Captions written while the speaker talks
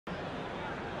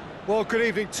Well, good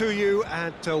evening to you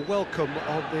and welcome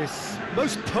on this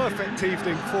most perfect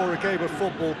evening for a game of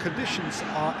football. Conditions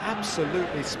are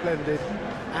absolutely splendid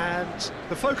and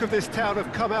the folk of this town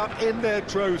have come out in their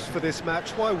droves for this match.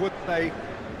 Why wouldn't they?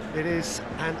 It is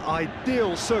an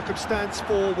ideal circumstance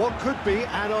for what could be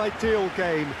an ideal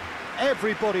game.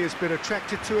 Everybody has been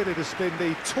attracted to it. It has been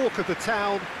the talk of the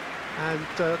town, and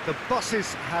the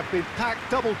buses have been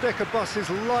packed, double-decker buses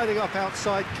lining up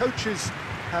outside. Coaches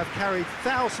have carried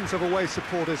thousands of away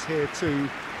supporters here too,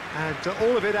 and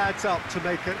all of it adds up to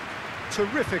make a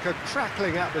terrific, a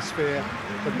crackling atmosphere.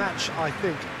 The match, I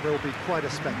think, will be quite a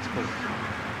spectacle.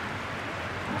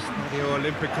 Stadio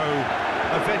Olimpico,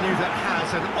 a venue that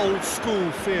has an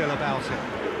old-school feel about it.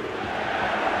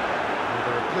 Well,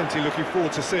 there are plenty looking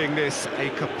forward to seeing this, a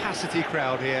capacity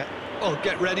crowd here. Oh,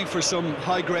 get ready for some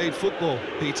high-grade football,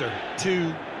 Peter.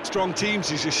 Two strong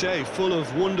teams, as you say, full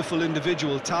of wonderful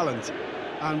individual talent.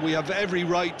 And we have every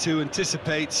right to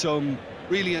anticipate some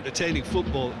really entertaining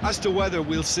football. As to whether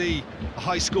we'll see a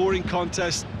high-scoring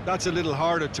contest, that's a little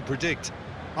harder to predict.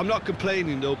 I'm not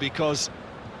complaining, though, because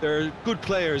there are good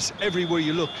players everywhere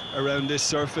you look around this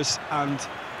surface, and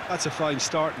that's a fine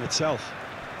start in itself.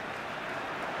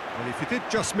 Well, if you did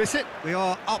just miss it, we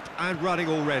are up and running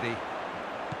already.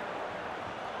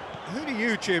 Who do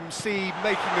you, Jim, see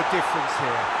making a difference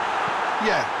here?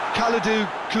 Yeah, Kalidou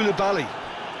Koulibaly.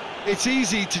 It's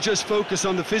easy to just focus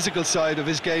on the physical side of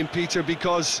his game, Peter,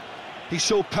 because he's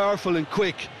so powerful and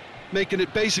quick, making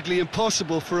it basically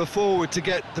impossible for a forward to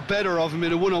get the better of him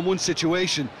in a one-on-one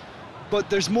situation.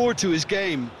 But there's more to his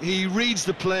game. He reads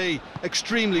the play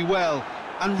extremely well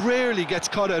and rarely gets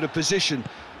caught out of position.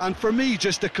 And for me,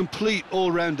 just a complete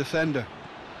all-round defender.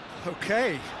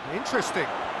 Okay, interesting.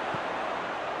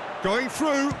 Going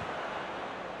through.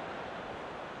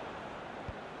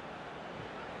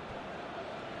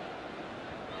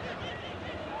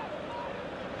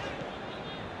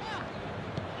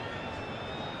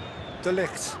 De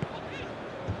Ligt.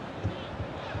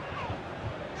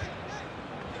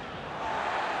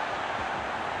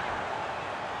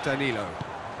 Danilo.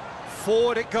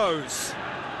 Forward it goes.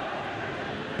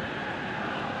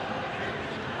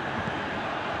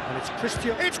 And it's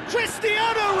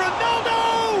Cristiano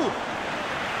Ronaldo!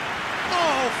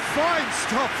 Oh, fine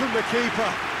stop from the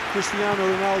keeper. Cristiano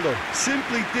Ronaldo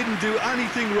simply didn't do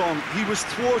anything wrong. He was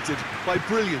thwarted by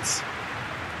brilliance.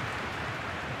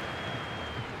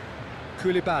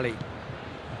 Koulibaly.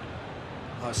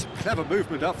 Oh, some clever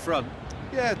movement up front.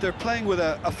 Yeah, they're playing with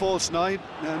a false nine,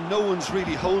 and no one's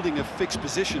really holding a fixed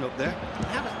position up there.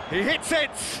 He hits it!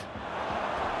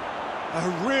 A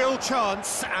real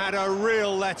chance and a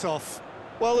real let-off.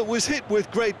 Well, it was hit with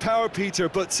great power, Peter,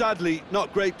 but sadly,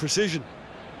 not great precision.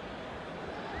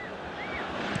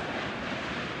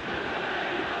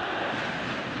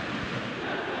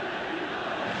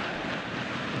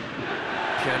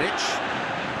 Pjanic.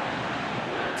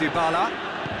 Dybala.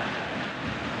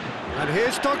 And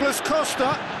here's Douglas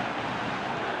Costa.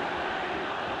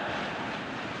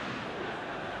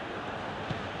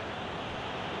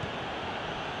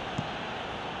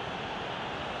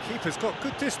 Keeper's got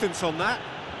good distance on that.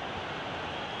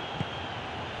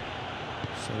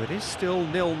 So it is still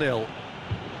 0-0.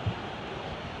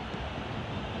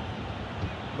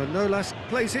 Manolas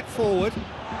plays it forward.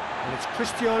 And it's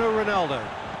Cristiano Ronaldo.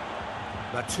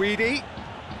 Matuidi.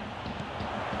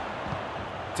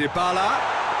 Dybala.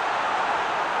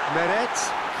 Meret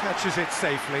catches it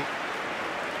safely.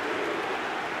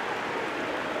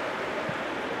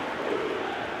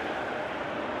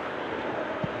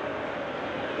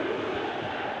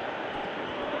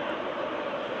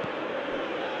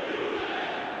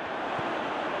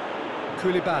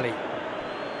 Koulibaly.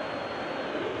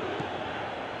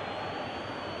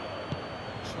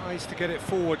 Tries to get it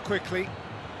forward quickly.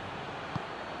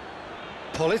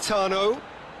 Politano.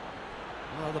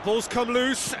 Well, the ball's come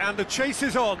loose and the chase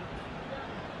is on.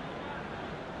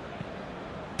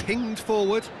 Pinged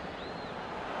forward.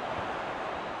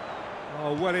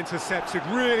 Oh, well intercepted,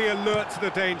 really alert to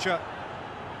the danger.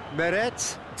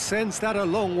 Meret sends that a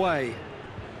long way.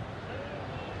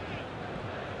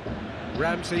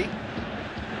 Ramsey.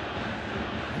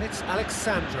 And it's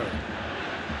Alexandro.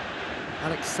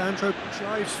 Alexandro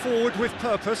drives forward with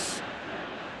purpose.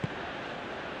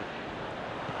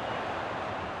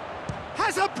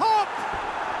 Has a pop!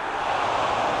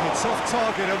 It's off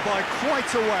target and by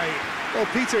quite a way. Well,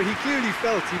 Peter, he clearly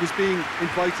felt he was being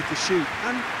invited to shoot,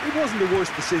 and it wasn't the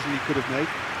worst decision he could have made.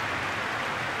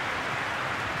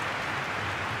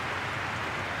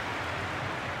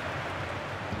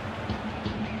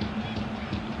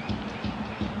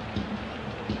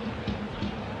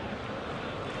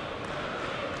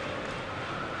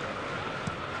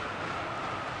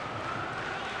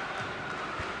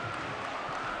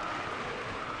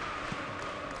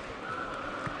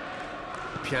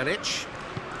 Pjanic.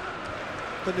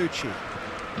 Bonucci.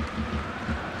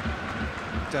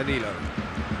 Danilo.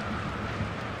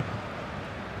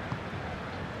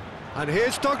 And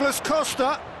here's Douglas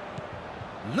Costa.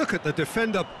 Look at the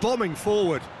defender bombing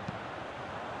forward.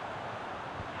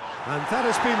 And that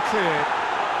has been cleared.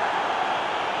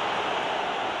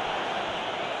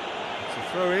 It's a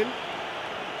throw in.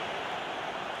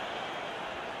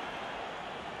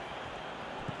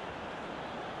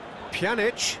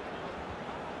 Pjanic.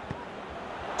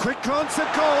 Quick glance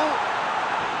at goal.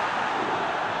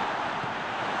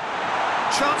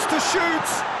 Chance to shoot.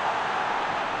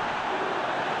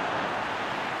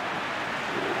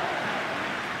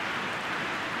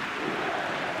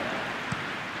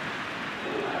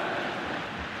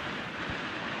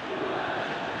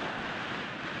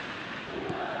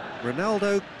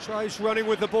 Ronaldo tries running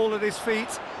with the ball at his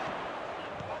feet.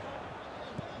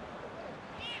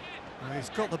 He's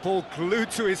got the ball glued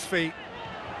to his feet.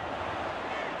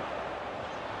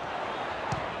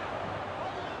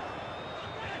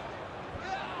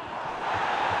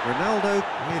 Ronaldo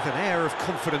with an air of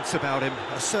confidence about him,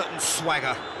 a certain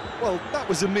swagger. Well, that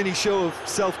was a mini show of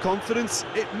self-confidence.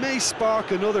 It may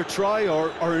spark another try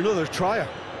or another trier.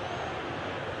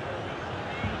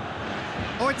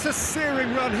 Oh, it's a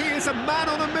searing run. He is a man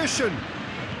on a mission.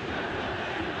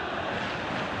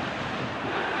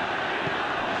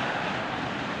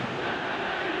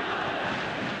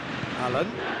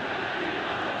 Allen.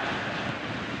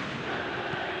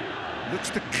 Looks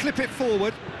to clip it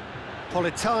forward.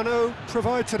 Politano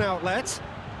provides an outlet.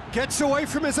 Gets away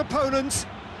from his opponent.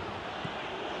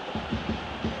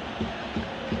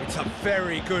 It's a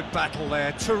very good battle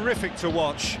there. Terrific to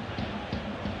watch.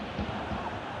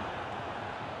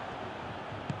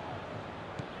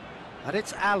 And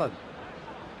it's Allen.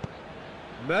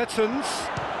 Mertens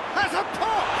has a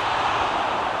pop!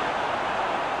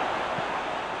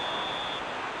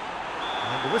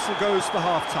 And the whistle goes for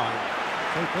half-time.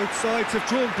 So both sides have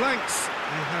drawn blanks.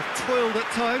 They have toiled at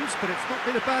times, but it's not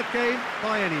been a bad game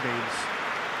by any means.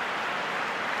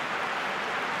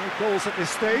 No goals at this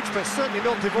stage, but certainly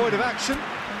not devoid of action.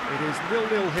 It is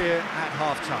 0-0 here at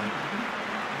half-time.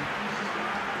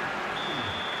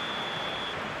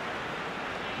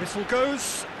 Whistle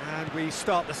goes, and we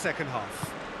start the second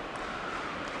half.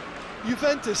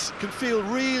 Juventus can feel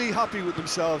really happy with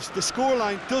themselves. The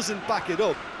scoreline doesn't back it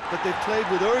up, but they've played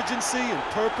with urgency and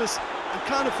purpose and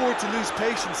can't afford to lose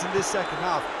patience in this second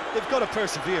half. They've got to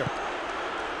persevere.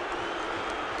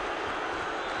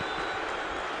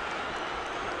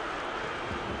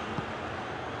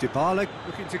 Dybala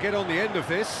looking to get on the end of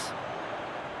this.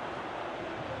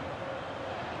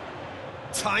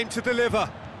 Time to deliver.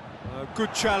 A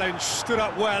good challenge, stood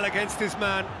up well against his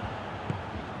man.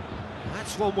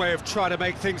 That's one way of trying to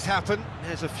make things happen.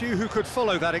 There's a few who could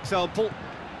follow that example.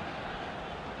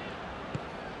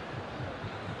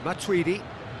 Matuidi.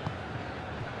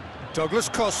 Douglas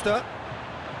Costa.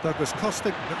 Douglas Costa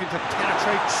looking to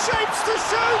penetrate. Shapes to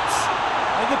shoot!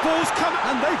 And the ball's come,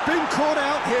 and they've been caught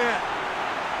out here.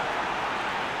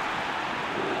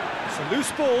 It's a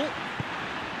loose ball.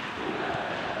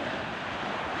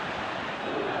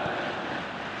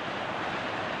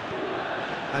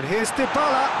 And here's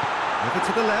Dybala, over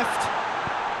to the left.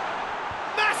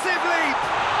 Massive leap!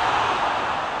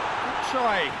 Good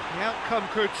try. The outcome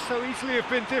could so easily have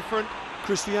been different.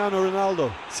 Cristiano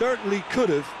Ronaldo certainly could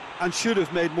have and should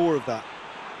have made more of that.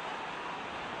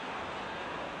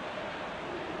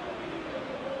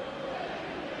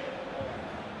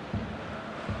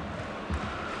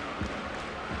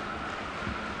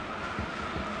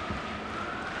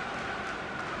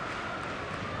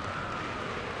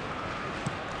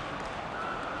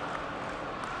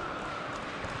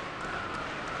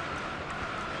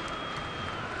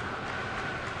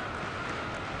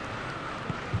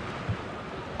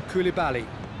 Koulibaly.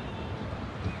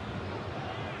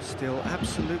 Still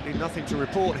absolutely nothing to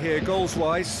report here,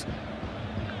 goals-wise.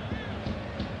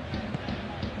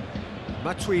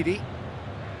 Matuidi.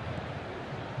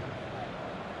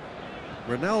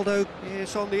 Ronaldo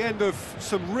is on the end of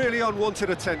some really unwanted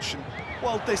attention.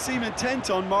 Well, they seem intent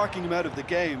on marking him out of the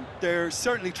game. They're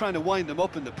certainly trying to wind him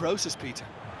up in the process, Peter.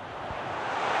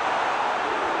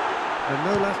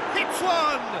 Manola hits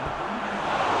one!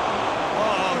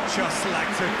 Oh, just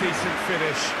lacked a decent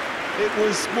finish. It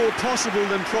was more possible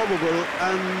than probable,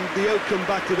 and the outcome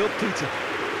backed it up, Peter.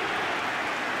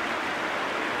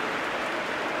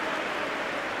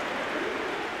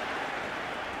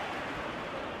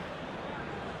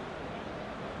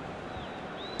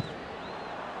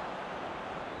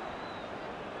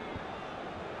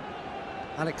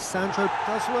 Alexandro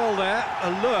does well there,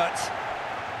 alert.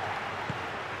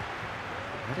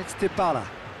 It's Dybala.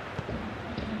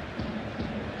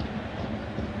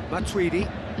 Matuidi.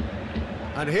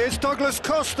 And here's Douglas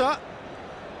Costa.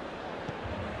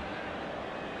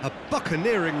 A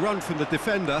buccaneering run from the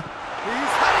defender.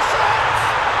 He's had a shot!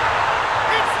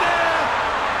 It's there!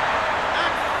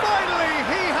 And finally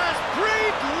he has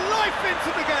breathed life into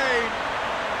the game!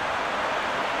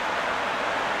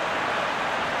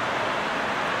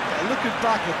 Yeah, looking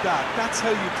back at that, that's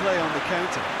how you play on the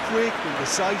counter. Quick and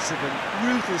decisive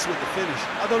and ruthless with the finish.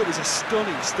 I thought it was a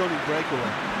stunning, stunning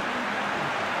breakaway.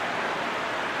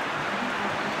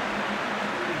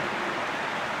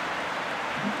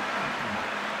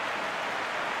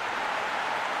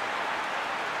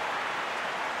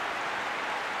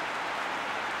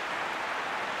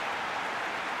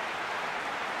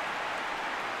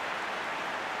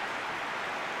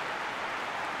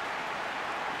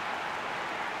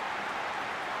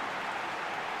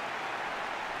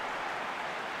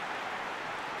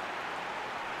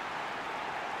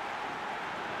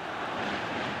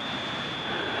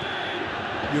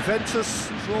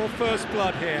 Juventus draw first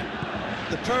blood here.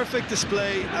 The perfect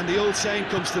display, and the old saying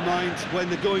comes to mind: when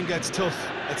the going gets tough,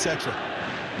 etc.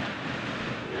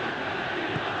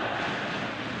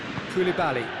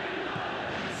 Koulibaly.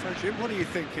 So Jim, what are you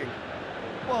thinking?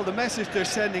 Well, the message they're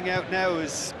sending out now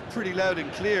is pretty loud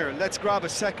and clear. Let's grab a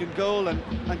second goal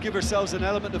and give ourselves an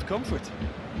element of comfort.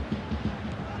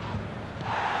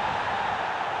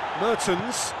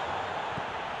 Mertens.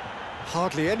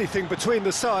 Hardly anything between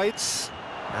the sides.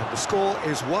 And the score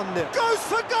is 1-0. Goes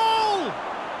for goal!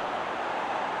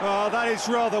 Oh, that is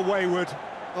rather wayward.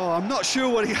 Oh, I'm not sure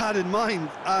what he had in mind,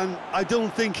 and I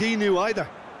don't think he knew either.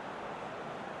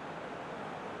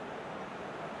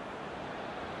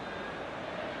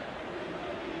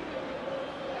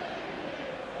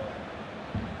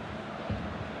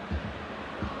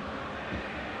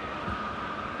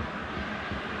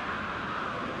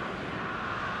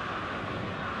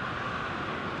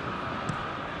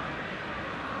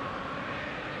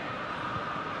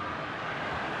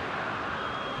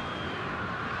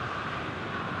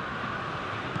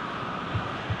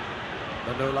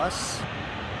 Manolas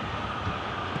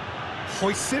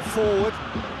hoists it forward.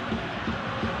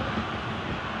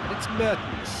 And it's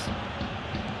Mertens.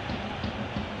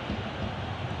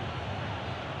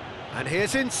 And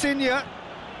here's Insigne.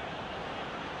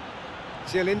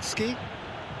 Zielinski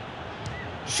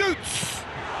shoots.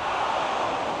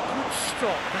 Good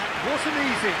stop. That wasn't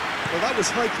easy. Well, that was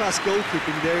high-class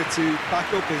goalkeeping there to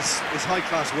back up his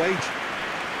high-class wage.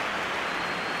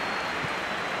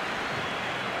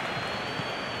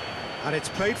 And it's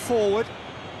played forward.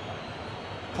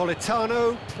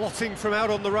 Politano plotting from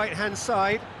out on the right-hand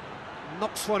side.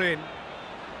 Knocks one in.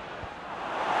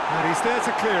 And he's there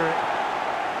to clear it.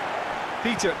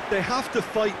 Peter, they have to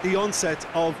fight the onset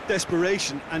of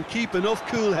desperation and keep enough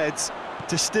cool heads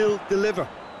to still deliver.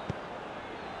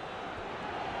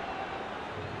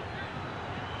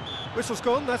 Whistle's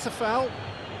gone, that's a foul.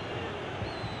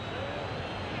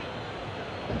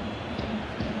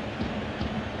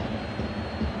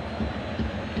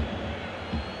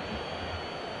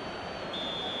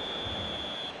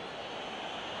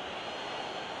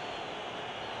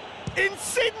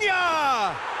 Insigne!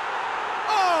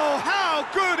 Oh, how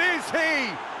good is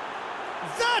he?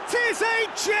 That is a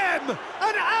gem!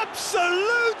 An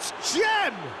absolute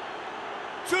gem!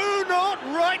 Do not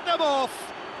write them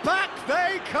off. Back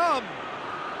they come.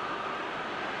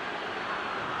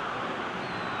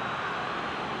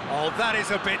 Oh, that is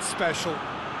a bit special.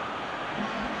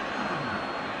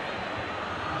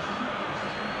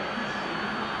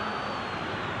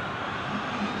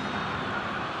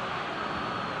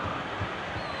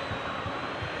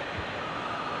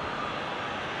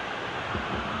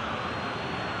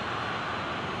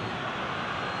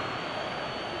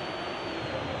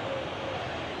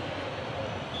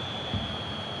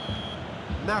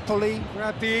 Napoli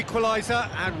grab the equaliser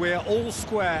and we're all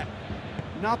square.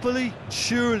 Napoli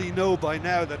surely know by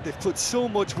now that they've put so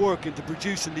much work into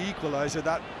producing the equaliser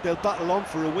that they'll battle on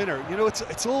for a winner. You know,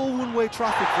 it's all one-way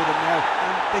traffic for them now,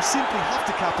 and they simply have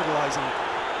to capitalise on it.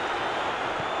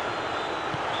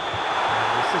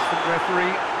 And the assistant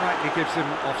referee rightly gives him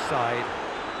offside.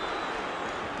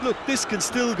 Look, this can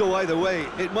still go either way.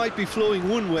 It might be flowing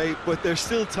one way, but there's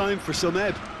still time for some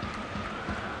ebb.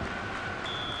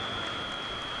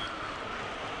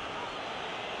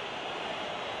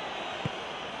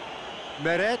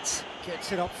 Meret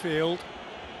gets it upfield.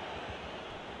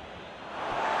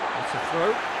 It's a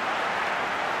throw.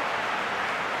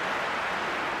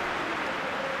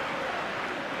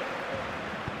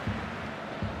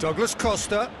 Douglas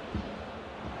Costa.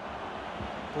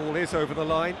 Ball is over the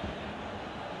line.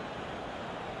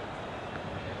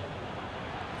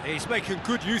 He's making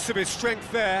good use of his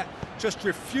strength there, just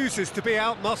refuses to be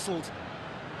out-muscled.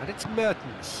 And it's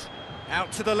Mertens.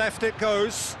 Out to the left it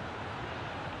goes.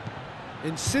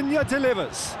 Insigne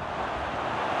delivers.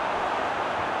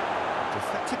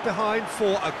 Deflected behind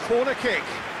for a corner kick.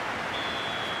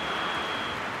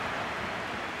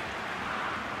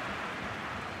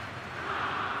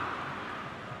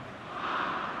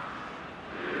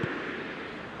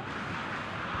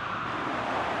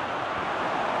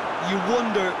 You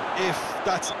wonder if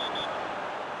that's...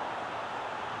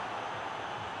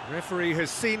 Referee has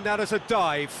seen that as a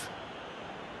dive.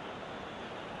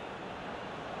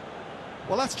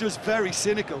 Well, that's just very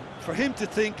cynical. For him to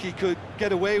think he could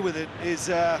get away with it is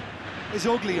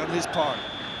ugly on his part.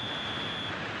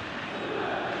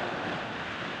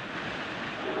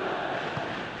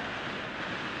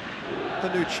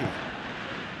 Bonucci.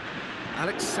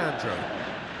 Alexandro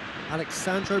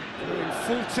going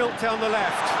full tilt down the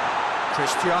left.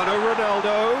 Cristiano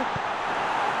Ronaldo.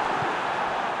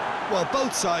 Well,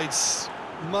 both sides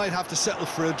might have to settle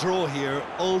for a draw here,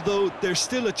 although there's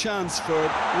still a chance for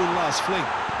one last fling.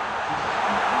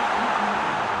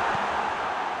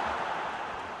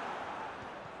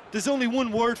 There's only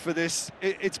one word for this,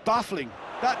 it's baffling.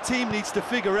 That team needs to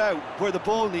figure out where the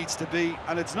ball needs to be,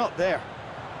 and it's not there.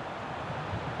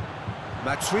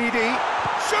 Matuidi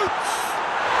shoots!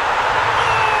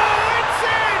 Oh, it's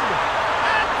in!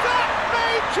 And that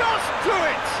may just do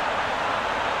it!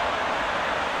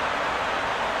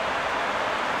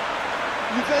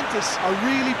 Juventus are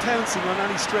really pouncing on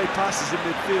any stray passes in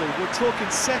midfield. We're talking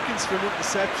seconds from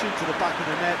interception to the back of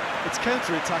the net. It's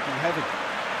counter-attacking heaven.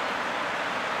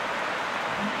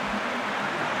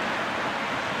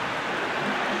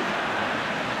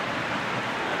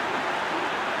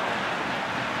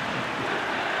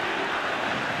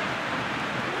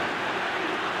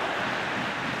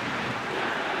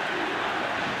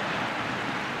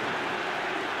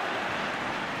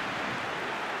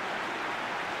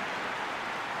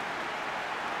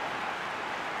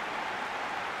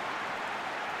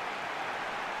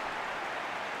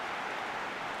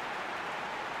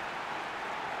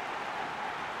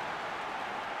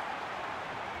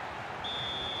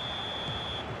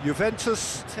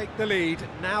 Juventus take the lead,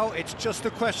 now it's just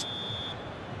a question.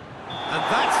 And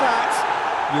that's that!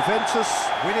 Juventus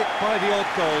win it by the odd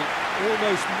goal.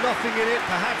 Almost nothing in it,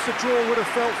 perhaps a draw would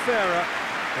have felt fairer.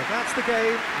 But that's the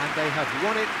game, and they have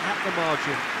won it at the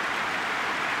margin.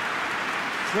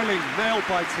 Thrilling,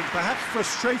 nail-biting, perhaps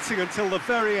frustrating until the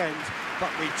very end,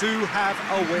 but we do have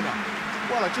a winner.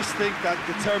 Well, I just think that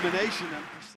determination and